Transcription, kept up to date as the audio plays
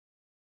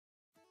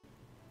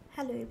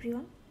Hello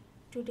everyone,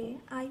 today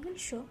I will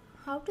show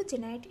how to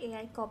generate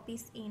AI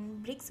copies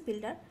in Bricks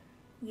Builder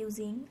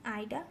using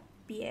AIDA,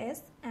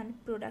 PAS and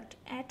product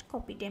ad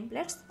copy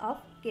templates of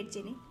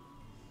GetGenie.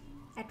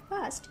 At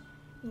first,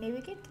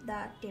 navigate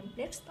the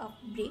templates of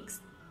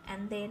Bricks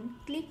and then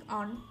click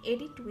on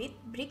Edit with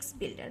Bricks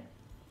Builder.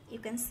 You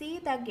can see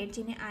the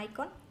GetGenie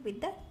icon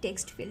with the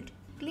text field.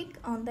 Click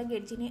on the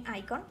GetGenie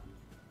icon,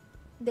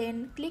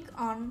 then click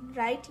on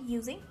Write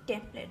using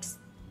templates.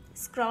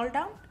 Scroll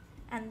down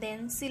and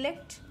then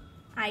select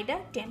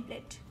AIDA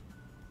Template.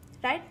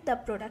 Write the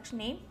product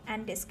name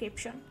and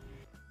description.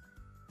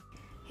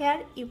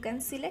 Here you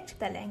can select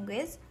the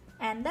language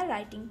and the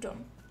writing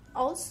tone.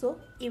 Also,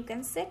 you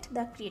can set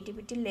the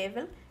creativity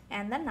level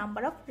and the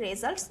number of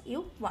results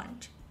you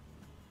want.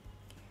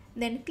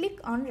 Then click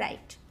on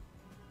Write.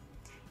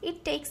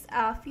 It takes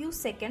a few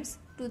seconds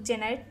to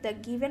generate the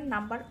given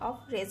number of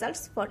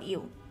results for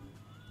you.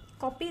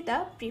 Copy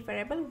the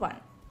preferable one.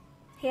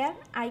 Here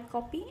I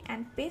copy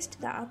and paste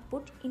the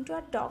output into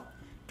a doc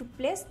to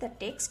place the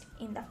text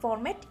in the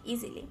format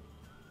easily.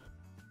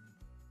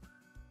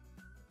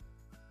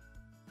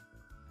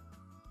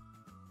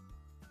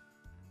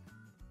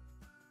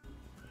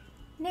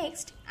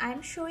 Next, I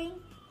am showing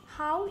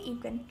how you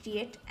can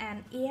create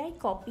an AI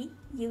copy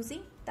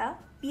using the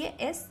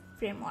PAS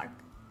framework.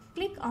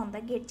 Click on the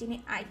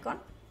GetGenie icon,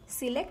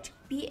 select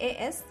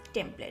PAS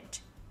template.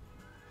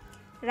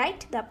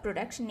 Write the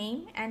product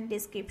name and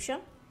description.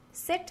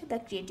 Set the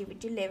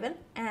creativity level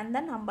and the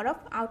number of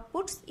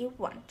outputs you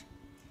want.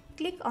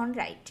 Click on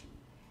Write.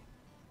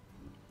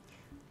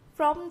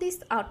 From these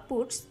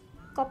outputs,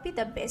 copy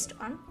the best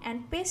one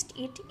and paste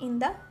it in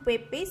the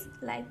web page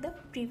like the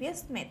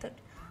previous method,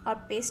 or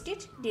paste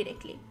it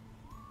directly.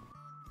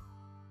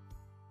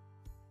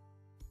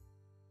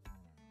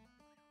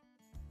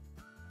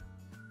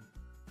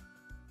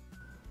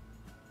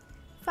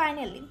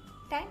 Finally,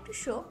 time to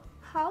show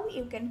how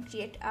you can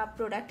create a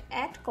product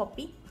ad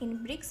copy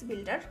in Bricks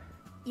Builder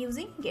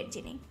using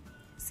GetGenie.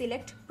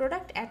 Select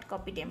product ad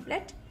copy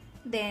template,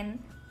 then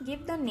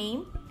give the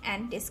name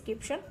and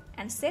description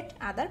and set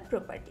other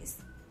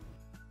properties.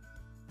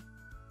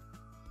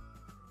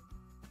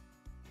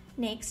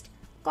 Next,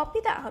 copy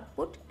the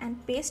output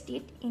and paste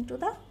it into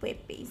the web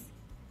page.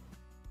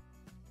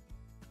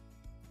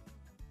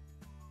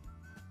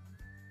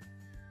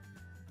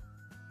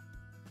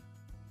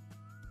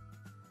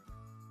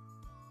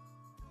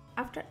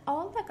 After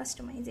all the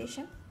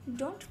customization,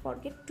 don't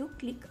forget to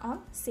click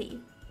on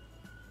Save.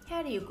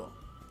 Here you go.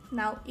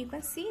 Now you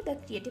can see the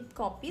creative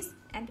copies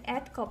and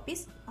ad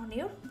copies on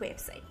your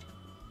website.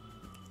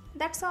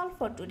 That's all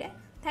for today.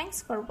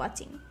 Thanks for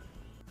watching.